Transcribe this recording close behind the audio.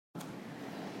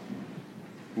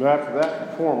Now, after that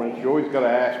performance, you always got to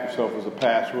ask yourself as a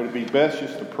pastor, would it be best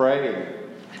just to pray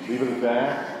and leave it at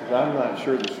that? Because I'm not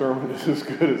sure the sermon is as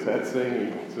good as that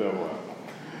singing.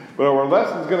 But our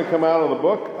lesson is going to come out of the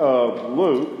book of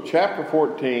Luke, chapter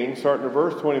 14, starting at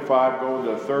verse 25, going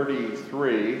to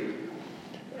 33.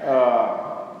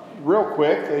 Real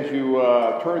quick, as you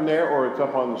turn there, or it's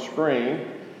up on the screen.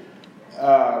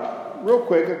 Real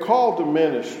quick, a call to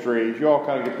ministry. You all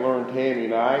kind of get to learn Tammy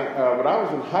and I. When I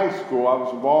was in high school, I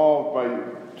was involved by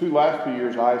last 2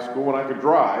 years of high school when I could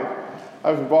drive. I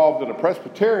was involved in a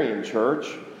Presbyterian church,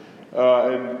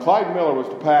 and Clyde Miller was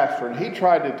the pastor, and he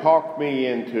tried to talk me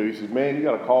into, he said, man, you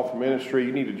got a call for ministry,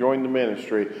 you need to join the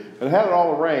ministry. And I had it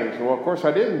all arranged. And well, of course,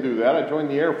 I didn't do that. I joined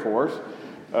the Air Force,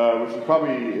 which was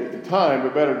probably, at the time,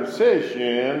 a better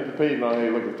decision, depending on how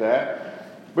you look at that.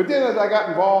 But then as I got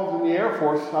involved in the Air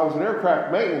Force, I was an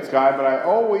aircraft maintenance guy, but I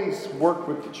always worked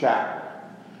with the chaplain.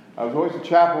 I was always a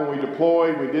chaplain when we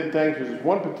deployed, we did things. There's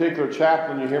one particular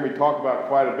chaplain you hear me talk about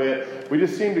quite a bit. We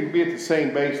just seemed to be at the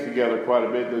same base together quite a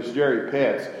bit. There's Jerry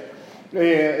Pitts.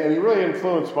 And he really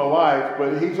influenced my life,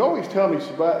 but he's always telling me,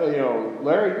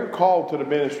 Larry, you're called to the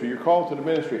ministry. You're called to the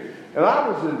ministry. And I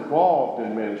was involved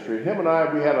in ministry. Him and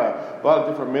I, we had a lot of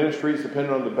different ministries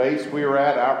depending on the base we were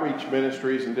at, outreach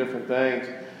ministries and different things.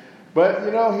 But,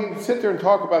 he'd sit there and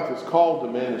talk about this call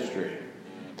to ministry.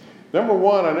 Number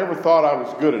one, I never thought I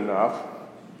was good enough.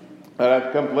 And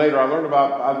I've come later, I learned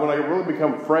about, when I really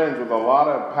become friends with a lot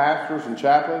of pastors and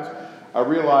chaplains, I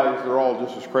realized they're all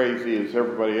just as crazy as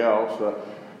everybody else.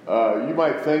 You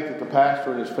might think that the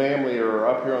pastor and his family are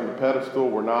up here on the pedestal.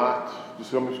 We're not. I'm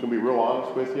just going to be real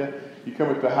honest with you. You come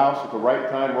at the house at the right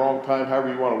time, wrong time,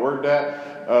 however you want to word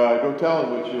that. Go tell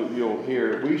them what you'll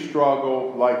hear. We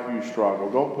struggle like you struggle.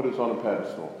 Don't put us on a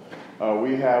pedestal.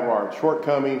 We have our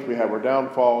shortcomings. We have our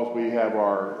downfalls. We have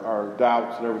our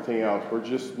doubts and everything else. We're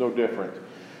just no different.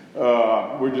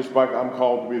 I'm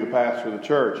called to be the pastor of the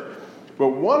church. But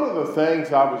one of the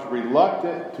things I was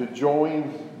reluctant to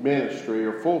join ministry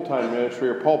or full-time ministry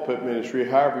or pulpit ministry,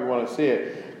 however you want to see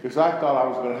it, because I thought I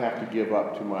was going to have to give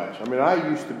up too much. I mean, I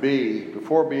used to be,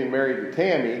 before being married to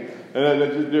Tammy, and I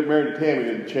just married to Tammy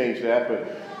didn't change that,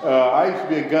 but I used to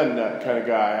be a gun nut kind of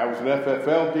guy. I was an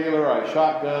FFL dealer. I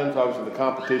shot guns. I was in the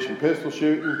competition pistol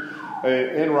shooting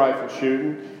and rifle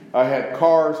shooting. I had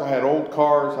cars, I had old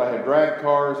cars, I had drag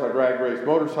cars, I drag raced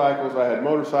motorcycles,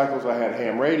 I had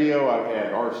ham radio, I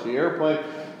had RC airplane.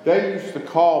 They used to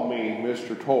call me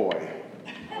Mr. Toy.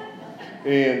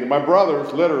 And my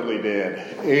brothers literally did.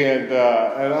 And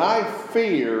I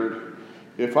feared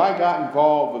if I got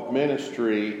involved with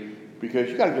ministry, because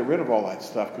you got to get rid of all that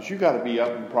stuff, because you got to be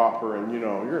up and proper, and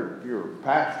you're a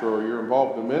pastor or you're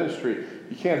involved in ministry,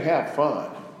 you can't have fun.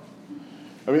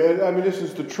 I mean, this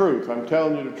is the truth. I'm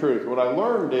telling you the truth. What I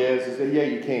learned is that, yeah,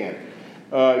 you can.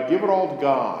 Give it all to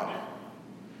God.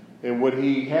 And what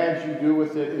He has you do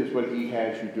with it is what He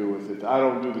has you do with it. I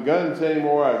don't do the guns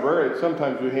anymore. I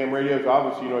sometimes do ham radios.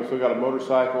 Obviously, I still got a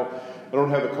motorcycle. I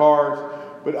don't have the cars.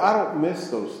 But I don't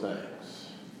miss those things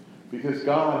because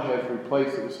God has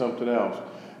replaced it with something else.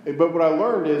 But what I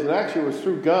learned is, and actually it was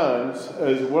through guns,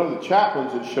 as one of the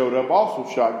chaplains that showed up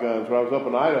also shot guns when I was up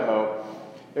in Idaho.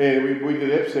 And we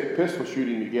did IPSC pistol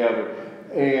shooting together,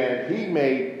 and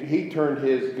he turned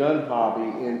his gun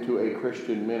hobby into a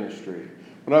Christian ministry.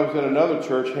 When I was in another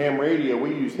church, ham radio,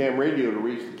 we used ham radio to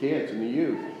reach the kids and the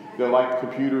youth that liked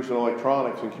computers and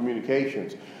electronics and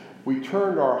communications. We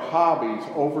turned our hobbies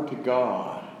over to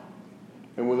God,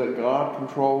 and we let God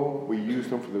control them. We used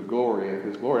them for the glory of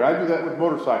His glory. I do that with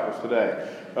motorcycles today.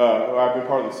 I've been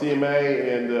part of the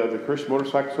CMA and the Christian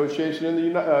Motorcycle Association and the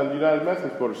United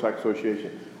Methodist Motorcycle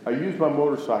Association. I use my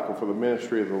motorcycle for the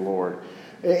ministry of the Lord.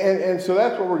 And so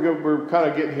that's what we're kind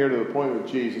of getting here to the point with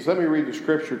Jesus. Let me read the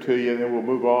scripture to you, and then we'll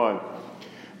move on.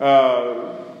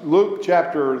 Luke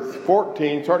chapter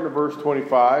 14, starting at verse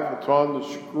 25. It's on the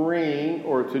screen,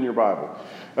 or it's in your Bible.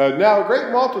 Now a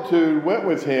great multitude went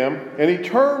with Him, and He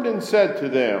turned and said to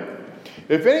them,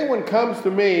 if anyone comes to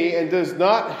me and does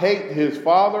not hate his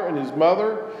father and his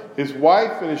mother, his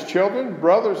wife and his children,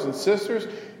 brothers and sisters,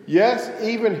 yes,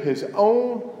 even his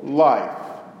own life,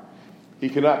 he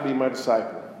cannot be my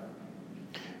disciple.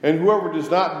 And whoever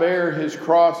does not bear his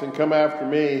cross and come after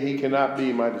me, he cannot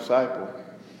be my disciple.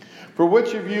 For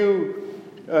which of you,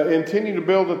 intending to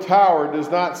build a tower, does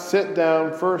not sit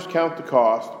down, first count the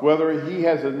cost, whether he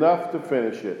has enough to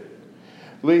finish it?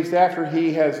 Lest after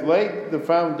he has laid the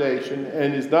foundation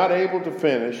and is not able to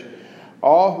finish,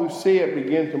 all who see it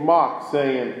begin to mock,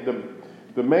 saying,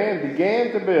 the man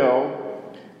began to build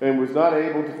and was not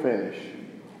able to finish.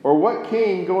 Or what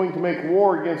king going to make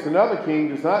war against another king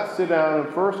does not sit down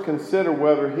and first consider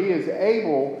whether he is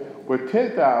able with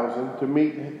 10,000 to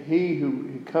meet he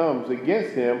who comes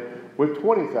against him with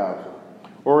 20,000?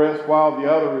 Or else while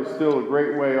the other is still a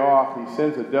great way off, he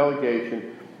sends a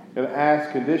delegation and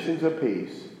asks conditions of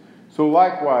peace. So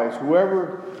likewise,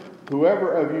 whoever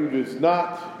of you does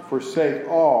not forsake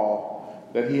all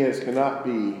that he cannot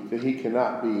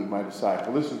be my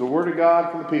disciple. This is the word of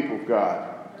God for the people of God.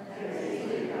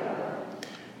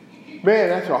 Man,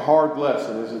 that's a hard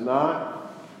lesson, is it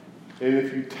not? And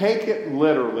if you take it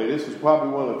literally, this is probably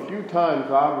one of the few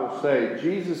times I will say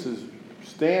Jesus is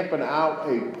stamping out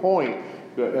a point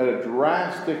at a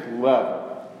drastic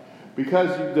level.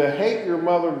 Because to hate your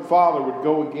mother and father would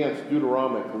go against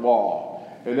Deuteronomic law,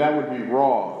 and that would be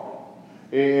wrong.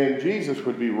 And Jesus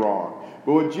would be wrong.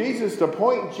 But the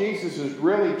point Jesus is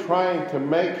really trying to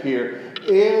make here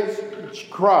is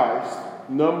Christ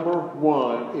number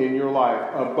one in your life,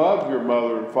 above your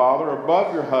mother and father,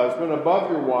 above your husband, above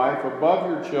your wife, above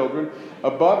your children,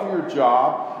 above your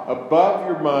job, above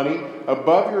your money,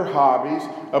 above your hobbies,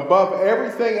 above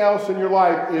everything else in your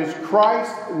life. Is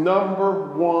Christ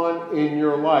number one in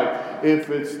your life? If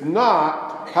it's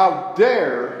not, how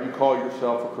dare you call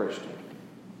yourself a Christian?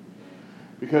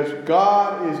 Because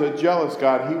God is a jealous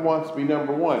God. He wants to be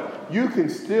number one. You can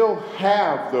still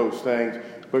have those things,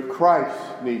 but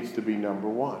Christ needs to be number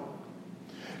one.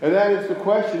 And that is the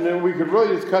question. And we could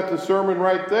really just cut the sermon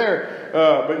right there.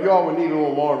 But y'all would need a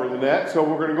little longer than that. So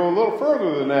we're going to go a little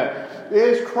further than that.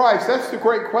 Is Christ, that's the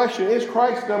great question. Is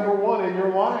Christ number one in your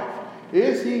life?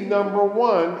 Is he number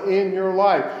one in your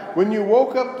life? When you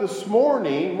woke up this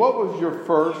morning, what was your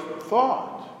first thought?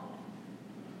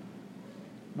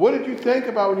 What did you think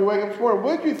about when you wake up this morning?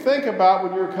 What did you think about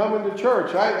when you were coming to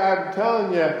church? I'm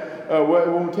telling you,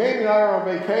 when Tammy and I are on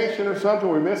vacation or something,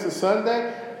 we miss a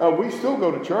Sunday, we still go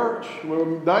to church.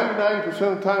 99%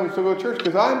 of the time we still go to church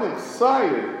because I'm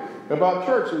excited about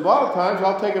church. A lot of times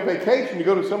I'll take a vacation to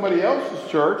go to somebody else's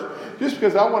church just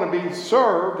because I want to be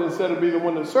served instead of be the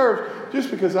one that serves, just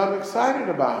because I'm excited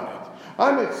about it.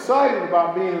 I'm excited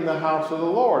about being in the house of the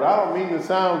Lord. I don't mean to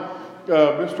sound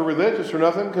Mr. Religious or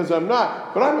nothing, because I'm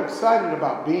not. But I'm excited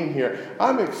about being here.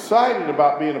 I'm excited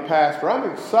about being a pastor. I'm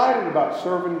excited about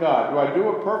serving God. Do I do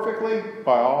it perfectly?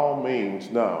 By all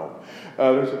means, no.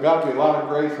 There's got to be a lot of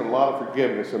grace and a lot of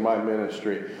forgiveness in my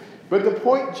ministry. But the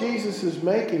point Jesus is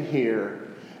making here,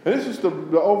 and this is the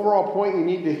overall point you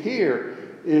need to hear,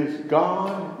 is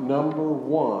God number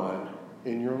one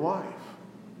in your life.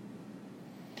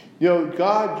 You know,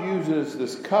 God uses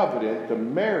this covenant, the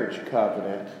marriage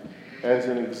covenant, as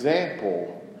an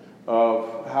example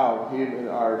of how he and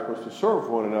I are supposed to serve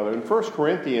one another. In 1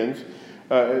 Corinthians,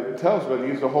 it tells us,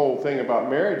 use the whole thing about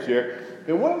marriage there.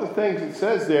 And one of the things it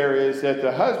says there is that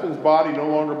the husband's body no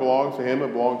longer belongs to him,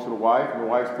 it belongs to the wife, and the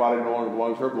wife's body no longer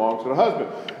belongs to her, it belongs to the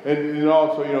husband. And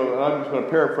also, and I'm just going to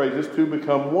paraphrase, this two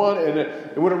become one.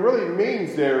 And what it really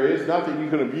means there is, not that you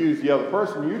can abuse the other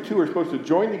person, you two are supposed to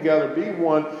join together, be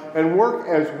one, and work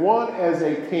as one as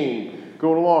a team.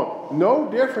 Going along.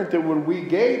 No different than when we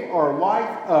gave our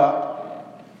life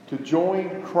up to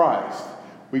join Christ.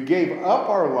 We gave up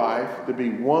our life to be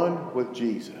one with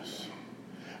Jesus.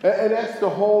 And that's the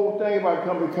whole thing about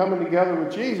coming together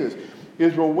with Jesus,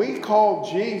 is when we call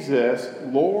Jesus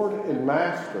Lord and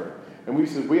Master, and we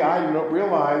said, I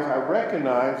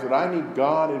recognize that I need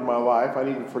God in my life. I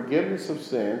need the forgiveness of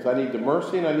sins. I need the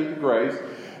mercy and I need the grace.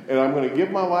 And I'm going to give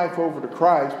my life over to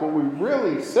Christ. What we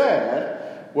really said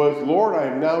was, Lord, I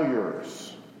am now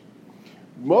yours.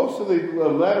 Most of the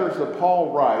letters that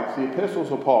Paul writes, the epistles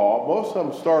of Paul, most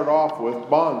of them start off with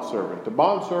bondservant, the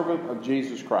bondservant of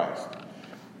Jesus Christ.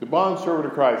 The bondservant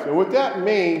of Christ. And what that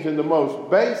means in the most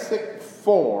basic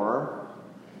form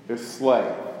is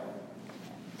slave.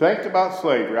 Think about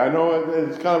slavery. I know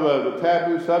it's kind of a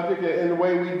taboo subject, and the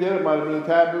way we did it might have been a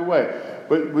taboo way.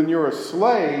 But when you're a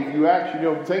slave, you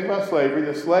actually, think about slavery.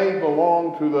 The slave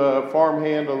belonged to the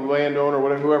farmhand or the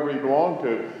landowner, whoever he belonged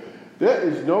to. There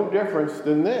is no difference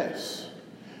than this.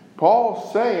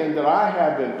 Paul's saying that I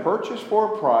have been purchased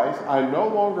for a price. I no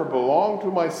longer belong to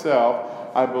myself.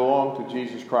 I belong to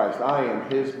Jesus Christ. I am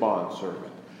his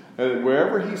bondservant. And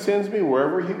wherever he sends me,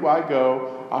 wherever I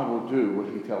go, I will do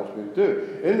what he tells me to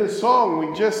do. In the song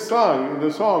we just sung, in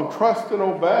the song Trust and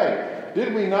Obey,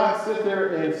 did we not sit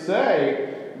there and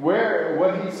say,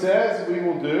 what he says we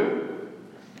will do?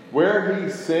 Where he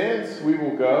sends we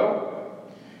will go?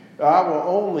 I will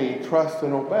only trust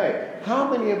and obey. How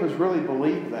many of us really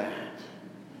believe that?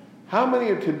 How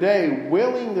many are today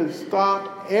willing to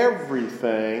stop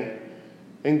everything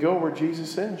and go where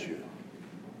Jesus sends you?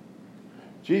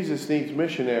 Jesus needs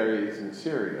missionaries in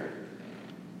Syria.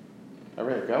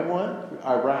 Iran. Got one?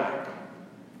 Iraq.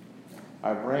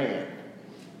 Iran.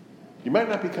 You might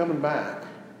not be coming back.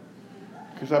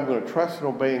 Because I'm going to trust and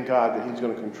obey in God that He's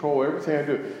going to control everything I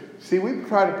do. See, we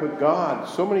try to put God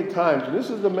so many times, and this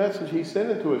is the message He's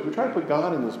sending to us. We try to put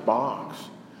God in this box.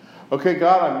 Okay,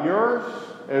 God, I'm yours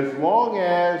as long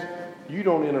as you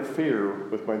don't interfere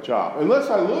with my job. Unless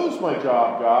I lose my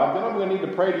job, God, then I'm going to need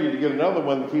to pray to you to get another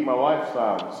one to keep my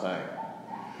lifestyle the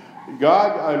same.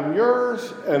 God, I'm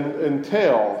yours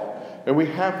until, and we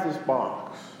have this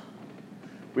box.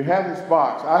 We have this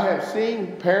box. I have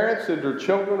seen parents that their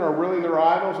children are really their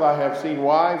idols. I have seen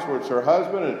wives where it's their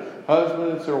husband, and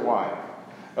husband it's their wife.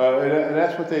 And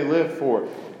that's what they live for.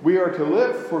 We are to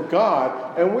live for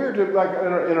God, and we're to, like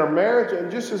in our marriage, and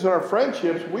just as in our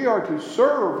friendships, we are to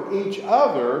serve each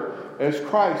other as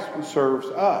Christ serves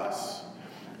us.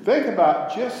 Think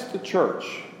about just the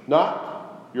church,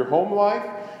 not your home life,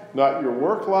 not your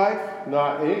work life,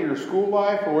 not any of your school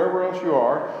life, or wherever else you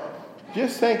are.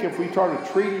 Just think if we started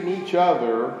treating each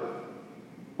other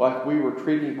like we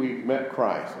met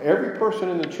Christ. Every person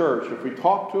in the church, if we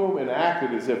talked to them and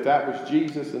acted as if that was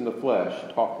Jesus in the flesh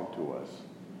talking to us,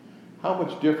 how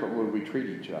much different would we treat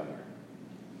each other?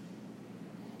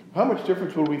 How much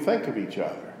difference would we think of each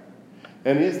other?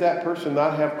 And is that person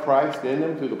not have Christ in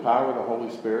them through the power of the Holy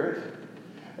Spirit?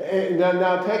 And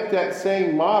now take that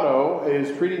same motto,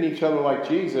 is treating each other like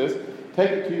Jesus, take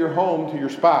it to your home, to your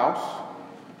spouse.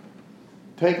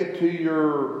 Take it to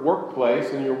your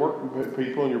workplace and your work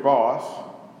people and your boss.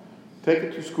 Take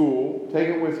it to school. Take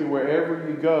it with you wherever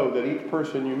you go, that each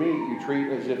person you meet, you treat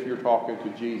as if you're talking to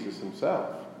Jesus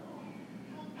Himself.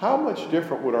 How much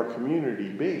different would our community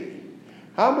be?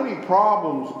 How many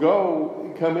problems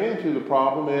come into the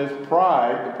problem is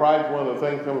pride. The pride is one of the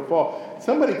things that will fall.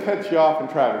 Somebody cuts you off in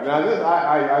traffic. Now,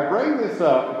 I bring this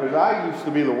up because I used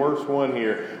to be the worst one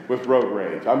here with road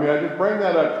rage. I mean, I just bring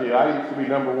that up to you. I used to be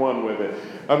number one with it.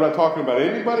 I'm not talking about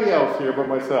anybody else here but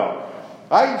myself.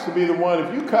 I used to be the one,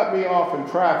 if you cut me off in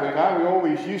traffic, I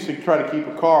always used to try to keep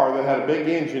a car that had a big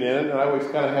engine in it, and I always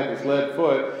kind of had this lead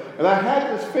foot. And I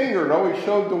had this finger that always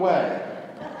showed the way.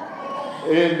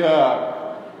 And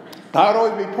I would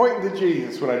always be pointing to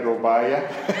Jesus when I drove by you.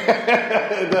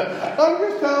 And, I'm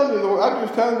just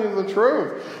telling you the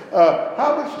truth.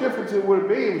 How much difference it would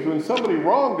be was when somebody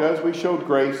wronged us, we showed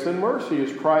grace and mercy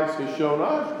as Christ has shown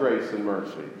us grace and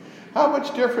mercy. How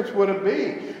much difference would it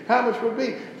be? How much would it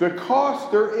be? There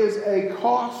is a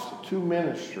cost to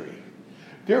ministry.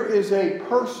 There is a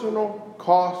personal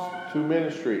cost to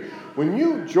ministry. When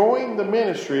you join the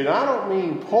ministry, and I don't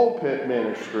mean pulpit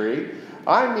ministry,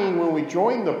 I mean when we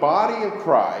join the body of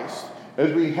Christ,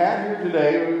 as we have here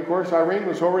today. Of course, Irene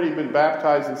was already been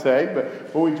baptized and saved,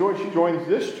 but when she joins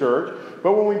this church.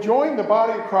 But when we join the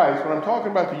body of Christ, when I'm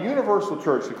talking about the universal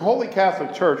church, the Holy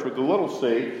Catholic Church with the little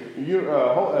c,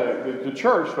 the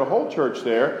church, the whole church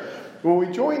there, when we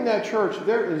join that church,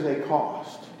 there is a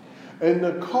cost. And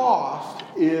the cost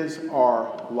is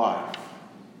our life.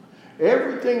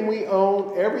 Everything we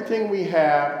own, everything we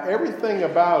have, everything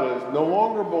about us no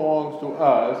longer belongs to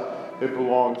us. It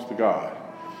belongs to God.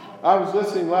 I was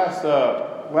listening last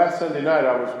Sunday night.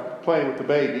 I was playing with the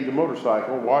baby, the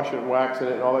motorcycle, washing and waxing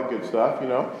it and all that good stuff, you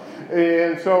know.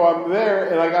 And so I'm there,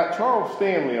 and I got Charles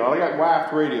Stanley on. I got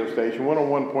WAFT radio station,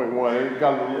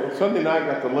 101.1. Sunday night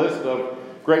got the list of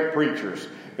great preachers.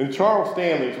 And Charles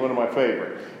Stanley is one of my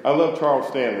favorites. I love Charles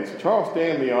Stanley. So Charles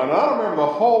Stanley on, and I don't remember the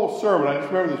whole sermon. I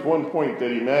just remember this one point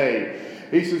that he made.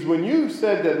 He says, when you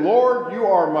said that, Lord, you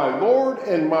are my Lord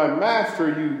and my Master,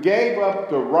 you gave up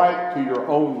the right to your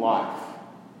own life.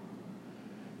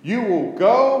 You will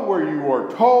go where you are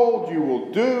told. You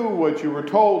will do what you were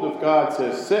told. If God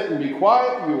says sit and be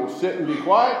quiet, you will sit and be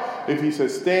quiet. If He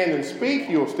says stand and speak,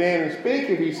 you will stand and speak.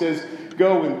 If He says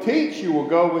go and teach, you will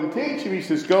go and teach. If He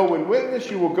says go and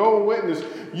witness, you will go and witness.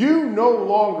 You no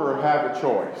longer have a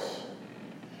choice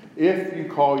if you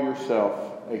call yourself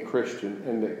a Christian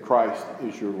and that Christ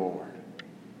is your Lord.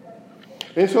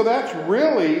 And so that's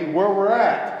really where we're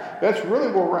at. That's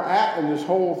really where we're at in this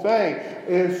whole thing.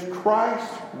 Is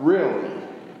Christ really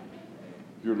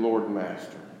your Lord and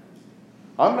Master?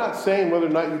 I'm not saying whether or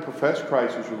not you profess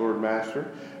Christ as your Lord and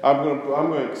Master. I'm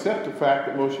going to accept the fact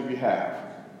that most of you have.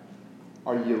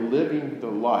 Are you living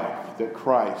the life that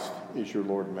Christ is your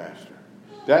Lord and Master?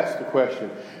 That's the question.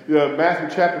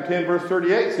 Matthew chapter 10, verse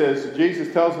 38 says,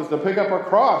 Jesus tells us to pick up our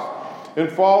cross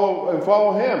and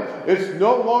follow Him. It's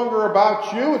no longer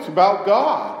about you, it's about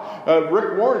God.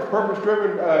 Rick Warren's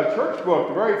Purpose-Driven Church book,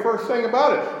 the very first thing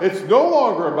about it, it's no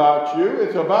longer about you,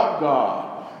 it's about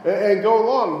God. and go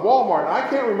along. Walmart. I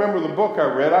can't remember the book I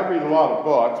read. I read a lot of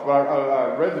books, but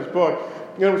I read this book.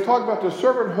 And it was talking about the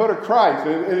servanthood of Christ.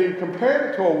 And he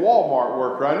compared it to a Walmart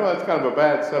worker. I know that's kind of a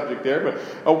bad subject there, but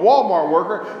a Walmart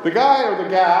worker, the guy or the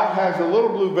gal has a little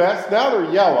blue vest. Now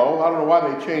they're yellow. I don't know why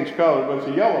they changed color, but it's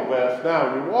a yellow vest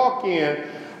now. And you walk in,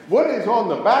 what is on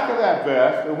the back of that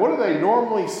vest, and what do they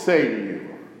normally say to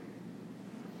you?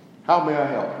 How may I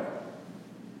help you?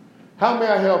 How may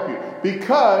I help you?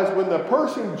 Because when the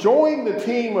person joined the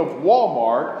team of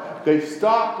Walmart, they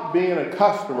stopped being a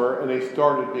customer and they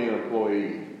started being an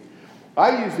employee.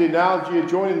 I use the analogy of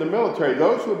joining the military.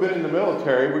 Those who have been in the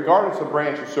military, regardless of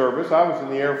branch of service, I was in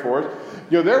the Air Force,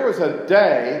 there was a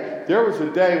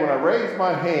day when I raised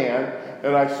my hand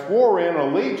and I swore in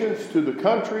allegiance to the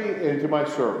country and to my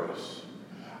service.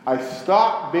 I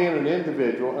stopped being an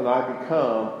individual and I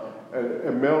become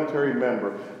a military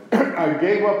member. I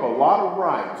gave up a lot of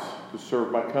rights to serve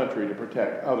my country, to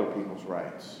protect other people's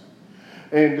rights.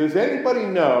 And does anybody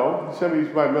know, some of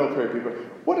these my military people,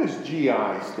 what does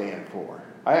GI stand for?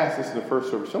 I asked this in the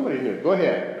first service. Somebody knew. Go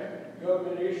ahead.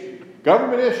 Government issue.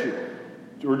 Government issue.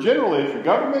 Or general issue.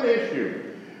 Government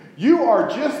issue. You are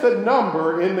just a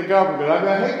number in the government.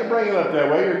 I hate to bring it up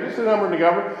that way. You're just a number in the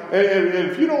government.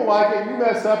 And if you don't like it, you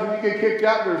mess up and you get kicked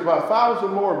out, there's about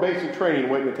 1,000 more basic training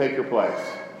waiting to take your place.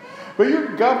 But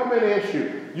you're a government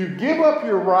issue. You give up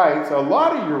your rights, a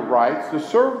lot of your rights, to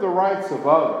serve the rights of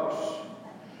others.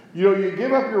 You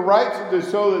give up your rights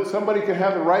so that somebody can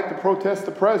have the right to protest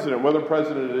the president, whether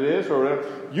president it is or whatever.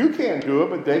 You can't do it,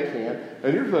 but they can.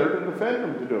 And you're there to defend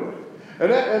them to do it.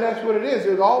 And that's what it is.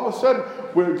 It's all of a sudden,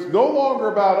 it's no longer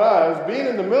about us. Being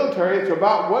in the military, it's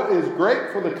about what is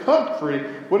great for the country,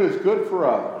 what is good for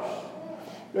others.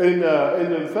 In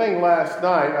the thing last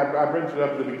night, I mentioned it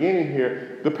up at the beginning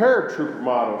here, the paratrooper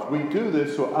models. We do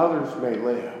this so others may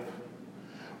live.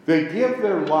 They give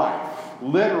their life,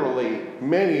 literally,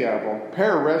 many of them,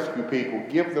 pararescue people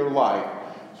give their life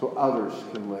so others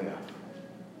can live.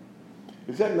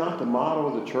 Is that not the motto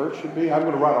of the church should be? I'm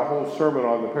going to write a whole sermon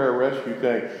on the pararescue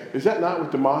thing. Is that not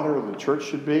what the motto of the church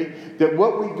should be? That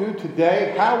what we do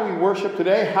today, how we worship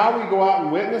today, how we go out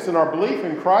and witness, and our belief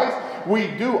in Christ, we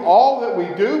do all that we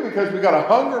do because we got a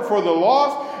hunger for the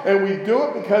lost, and we do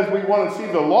it because we want to see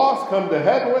the lost come to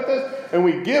heaven with us, and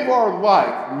we give our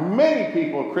life. Many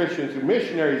people, Christians and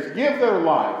missionaries, give their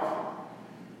life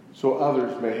so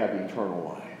others may have eternal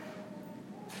life.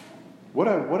 What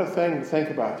a thing to think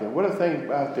about there. What a thing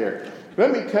about there.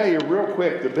 Let me tell you real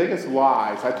quick the biggest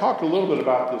lies. I talked a little bit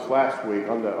about this last week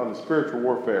on the spiritual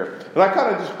warfare. And I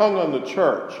kind of just hung on the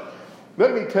church.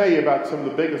 Let me tell you about some of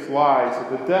the biggest lies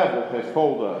that the devil has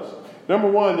told us.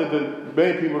 Number one, that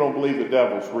many people don't believe the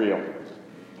devil's real.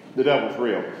 The devil's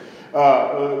real.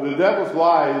 The devil's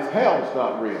lie is hell's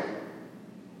not real.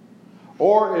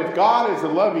 Or if God is a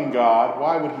loving God,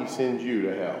 why would he send you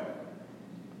to hell?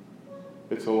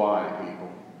 It's a lie, people.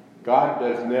 God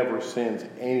never sends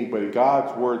anybody.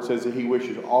 God's word says that he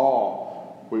wishes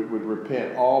all would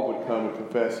repent, all would come and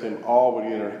confess him, all would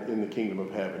enter in the kingdom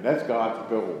of heaven. That's God's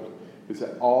goal, is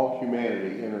that all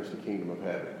humanity enters the kingdom of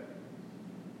heaven.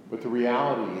 But the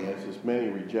reality is many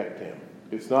reject him.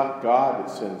 It's not God that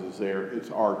sends us there, it's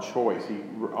our choice. He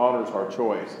honors our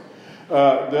choice. The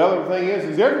other thing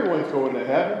is everyone's going to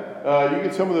heaven. You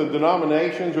get some of the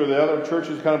denominations or the other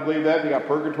churches kind of believe that. They got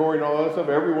purgatory and all that stuff.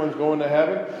 Everyone's going to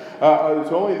heaven.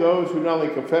 It's only those who not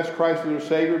only confess Christ as their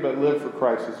Savior, but live for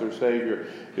Christ as their Savior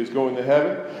is going to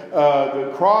heaven.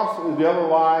 The cross, the other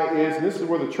lie is, and this is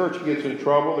where the church gets in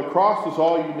trouble, the cross is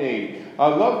all you need. I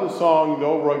love the song, The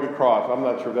Old Rugged Cross. I'm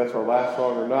not sure if that's our last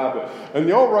song or not. And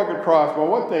The Old Rugged Cross, well,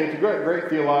 one thing, it's a great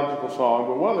theological song,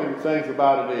 but one of the things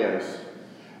about it is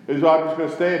I'm just going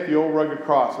to stay at the old rugged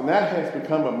cross. And that has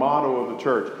become a motto of the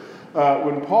church.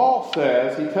 When Paul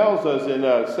says, he tells us in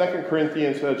 2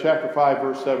 Corinthians chapter 5,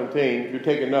 verse 17, if you're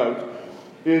taking notes,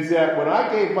 is that when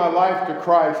I gave my life to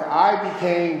Christ, I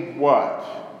became what?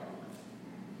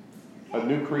 A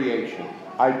new creation.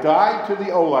 I died to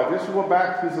the old life. This is what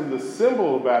baptism, the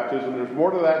symbol of baptism, there's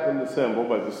more to that than the symbol,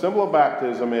 but the symbol of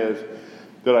baptism is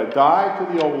that I die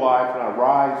to the old life and I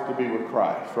rise to be with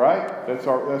Christ, right? That's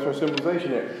our symbolization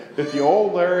there. That the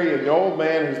old Larry and the old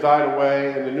man has died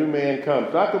away and the new man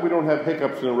comes. Not that we don't have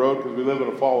hiccups in the road because we live in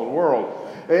a fallen world.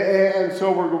 And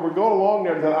so we're going along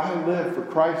there that I live for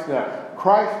Christ now.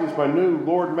 Christ is my new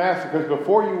Lord and Master, because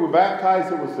before you were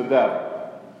baptized, it was the devil.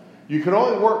 You can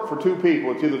only work for two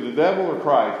people. It's either the devil or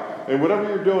Christ. And whatever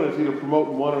you're doing is either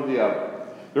promoting one or the other.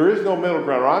 There is no middle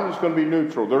ground. Or I'm just going to be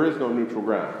neutral. There is no neutral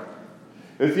ground.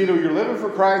 It's either you're living for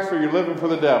Christ or you're living for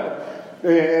the devil.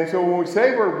 And so when we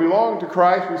say we belong to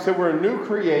Christ, we say we're a new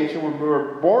creation,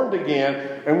 we're born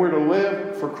again, and we're to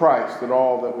live for Christ in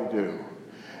all that we do.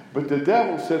 But the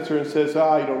devil sits there and says,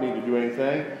 you don't need to do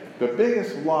anything. The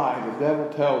biggest lie the devil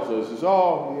tells us is,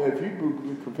 if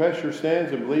you confess your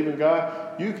sins and believe in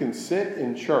God, you can sit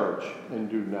in church and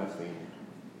do nothing.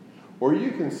 Or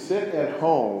you can sit at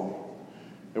home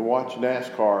and watch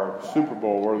NASCAR, Super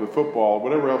Bowl, or the football,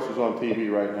 whatever else is on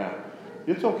TV right now.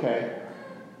 It's okay.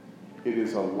 It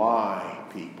is a lie,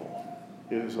 people.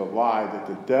 It is a lie that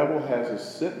the devil has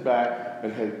us sit back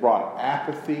and has brought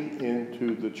apathy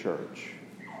into the church.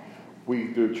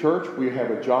 The church, we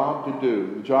have a job to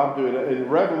do. In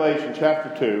Revelation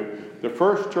chapter 2, the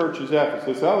first church is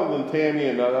Ephesus. Other than Tammy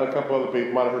and a couple other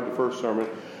people might have heard the first sermon.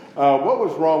 What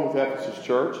was wrong with Ephesus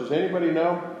church? Does anybody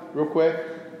know? Real quick.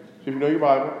 See if you know your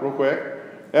Bible. Real quick.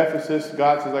 Ephesus,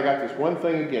 God says, I got this one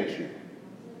thing against you.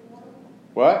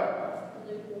 What?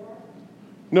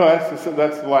 No, that's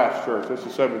the last church. That's the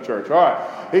seventh church. All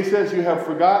right. He says you have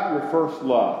forgotten your first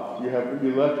love.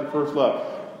 You left your first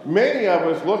love. Many of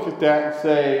us look at that and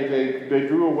say they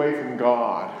drew away from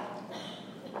God.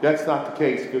 That's not the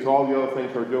case, because all the other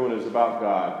things they're doing is about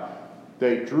God.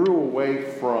 They drew away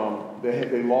from,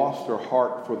 they lost their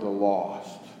heart for the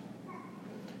lost.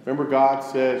 Remember, God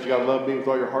says you got to love me with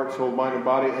all your heart, soul, mind, and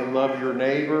body, and love your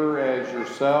neighbor as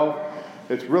yourself.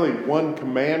 It's really one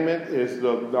commandment, is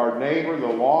our neighbor, the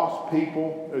lost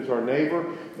people is our neighbor.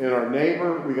 And our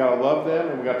neighbor, we got to love them,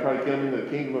 and we got to try to get them into the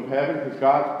kingdom of heaven, because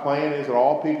God's plan is that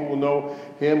all people will know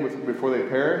Him before they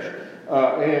perish.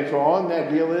 And so on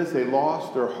that deal is they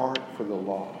lost their heart for the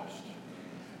lost.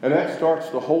 And that starts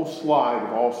the whole slide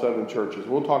of all seven churches.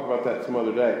 We'll talk about that some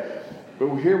other day.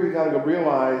 But here we got to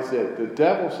realize that the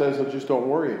devil says, just don't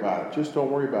worry about it. Just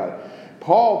don't worry about it.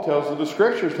 Paul tells us, the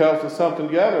Scriptures tells us something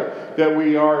together, that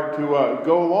we are to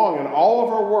go along in all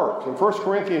of our works. In 1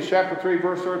 Corinthians chapter 3,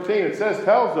 verse 13, it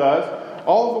tells us,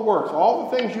 all of the works, all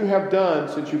the things you have done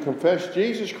since you confessed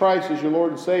Jesus Christ as your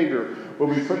Lord and Savior will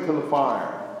be put to the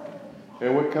fire.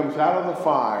 And what comes out of the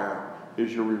fire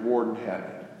is your reward in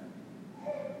heaven.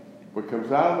 What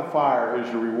comes out of the fire is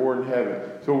your reward in heaven.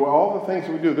 So all the things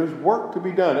that we do, there's work to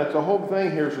be done. That's the whole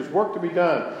thing here. There's work to be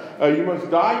done. You must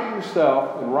die to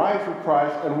yourself and rise with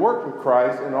Christ and work with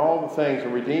Christ in all the things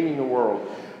and redeeming the world.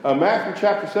 Matthew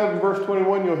chapter 7, verse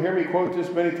 21, you'll hear me quote this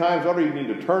many times. I don't even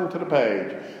need to turn to the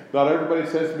page. Not everybody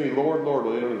says to me, Lord, Lord,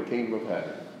 will enter the kingdom of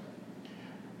heaven.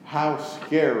 How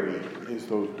scary is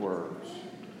those words?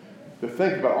 To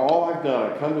think about all I've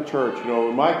done. I come to church.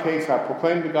 In my case, I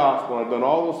proclaim the gospel. I've done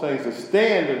all those things. To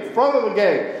stand in front of the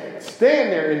gate.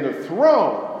 Stand there in the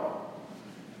throne.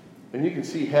 And you can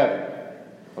see heaven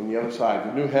on the other side.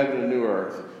 The new heaven and new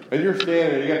earth. And you're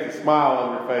standing there. You got the smile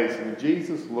on your face. And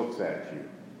Jesus looks at you.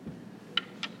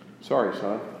 Sorry,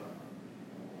 son.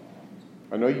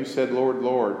 I know you said, Lord,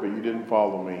 Lord, but you didn't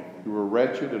follow me. You were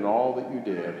wretched in all that you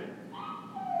did.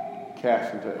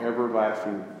 Cast into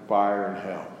everlasting fire and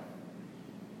hell.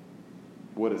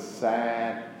 What a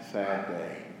sad, sad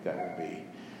day that will be.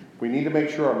 We need to make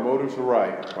sure our motives are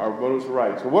right. Our motives are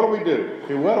right. So what do we do?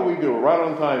 Okay, what do we do? We're right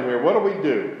on time here. What do we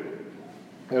do?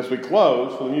 As we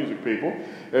close, for the music people,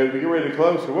 as we get ready to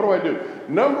close, so what do I do?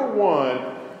 Number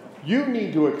one, you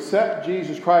need to accept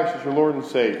Jesus Christ as your Lord and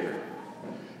Savior.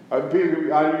 You're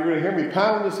going to hear me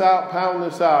pound this out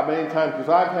many times, because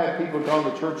I've had people gone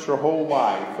to church their whole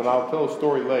life, and I'll tell a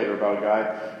story later about a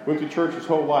guy who went to church his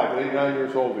whole life, at 89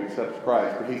 years old, he accepts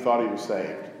Christ, but he thought he was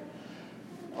saved.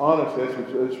 Honestly,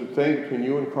 it's a thing between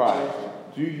you and Christ.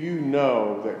 Do you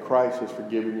know that Christ has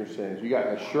forgiven your sins? You got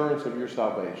assurance of your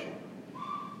salvation.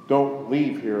 Don't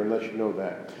leave here unless you know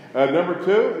that. Number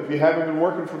two, if you haven't been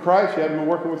working for Christ, you haven't been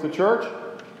working with the church,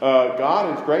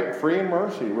 God is great and free in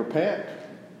mercy. Repent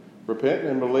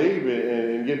and believe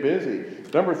and get busy.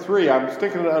 Number three, I'm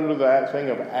sticking under that thing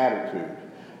of attitude.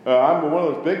 I'm one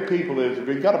of those big people that if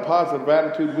you've got a positive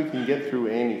attitude, we can get through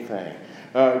anything.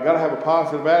 You've got to have a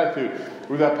positive attitude.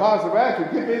 With that positive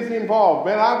attitude, get busy involved.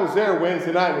 Man, I was there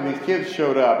Wednesday night when these kids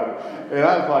showed up. And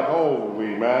I was like,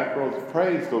 holy mackerel,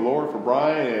 praise the Lord for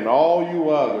Brian and all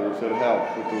you others that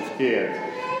helped with those kids.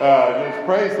 Just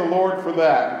praise the Lord for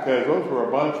that, because those were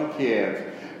a bunch of kids.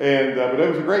 And but it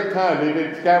was a great time. They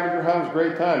did scavenger hunt. It was a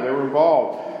great time. They were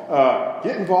involved.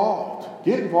 Get involved.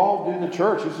 Get involved in the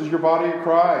church. This is your body of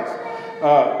Christ.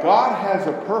 God has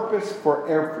a purpose for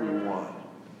everyone.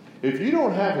 If you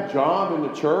don't have a job in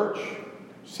the church,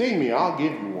 see me. I'll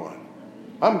give you one.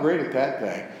 I'm great at that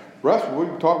thing. Russell, we've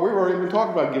already been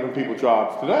talking about giving people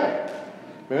jobs today.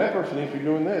 Man, that person needs to be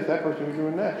doing this. That person needs to be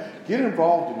doing that. Get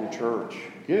involved in the church.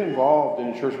 Get involved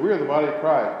in the church. We are the body of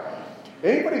Christ.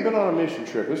 Anybody been on a mission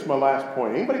trip? This is my last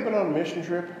point. Anybody been on a mission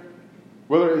trip?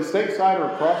 Whether it's stateside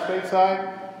or across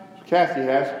stateside? Kathy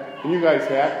has, and you guys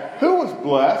have. Who was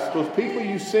blessed? Those people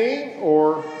you seen?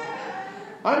 Or,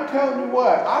 I'm telling you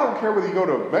what, I don't care whether you go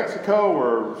to Mexico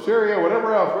or Syria,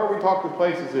 whatever else, wherever we talk to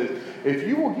places is, if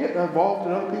you will get involved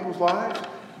in other people's lives,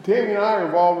 Tammy and I are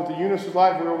involved with the Eunice's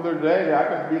life. We're over there today. I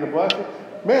got to be the blessing.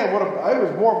 Man, it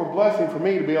was more of a blessing for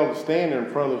me to be able to stand there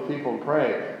in front of those people and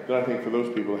pray than I think for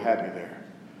those people that had me there.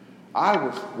 I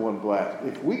was one blessed.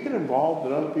 If we get involved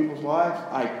in other people's lives,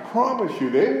 I promise you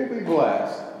they will be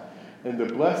blessed, and the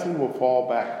blessing will fall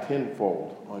back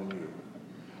tenfold on you.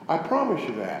 I promise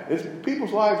you that.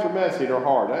 People's lives are messy and are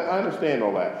hard. I understand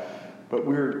all that. But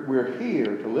we're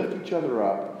here to lift each other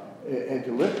up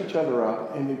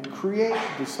and to create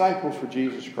disciples for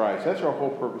Jesus Christ. That's our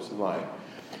whole purpose in life.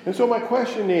 And so my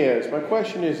question is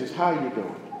how are you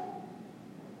doing?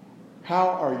 How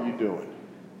are you doing?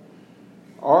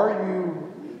 Are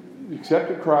you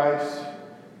accepted Christ?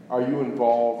 Are you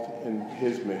involved in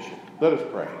His mission? Let us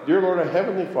pray. Dear Lord, our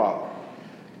Heavenly Father,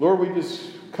 Lord, we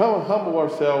just come and humble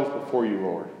ourselves before you,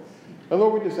 Lord. And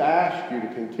Lord, we just ask you to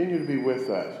continue to be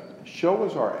with us. Show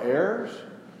us our errors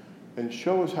and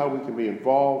show us how we can be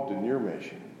involved in your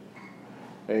mission.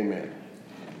 Amen.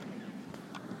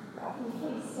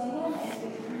 Please stand as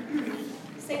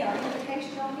we sing our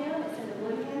invitational hymn. It's in the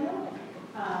blue hymnal.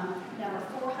 Number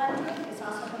 400. It's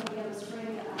also going to be on the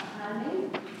screen behind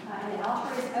me.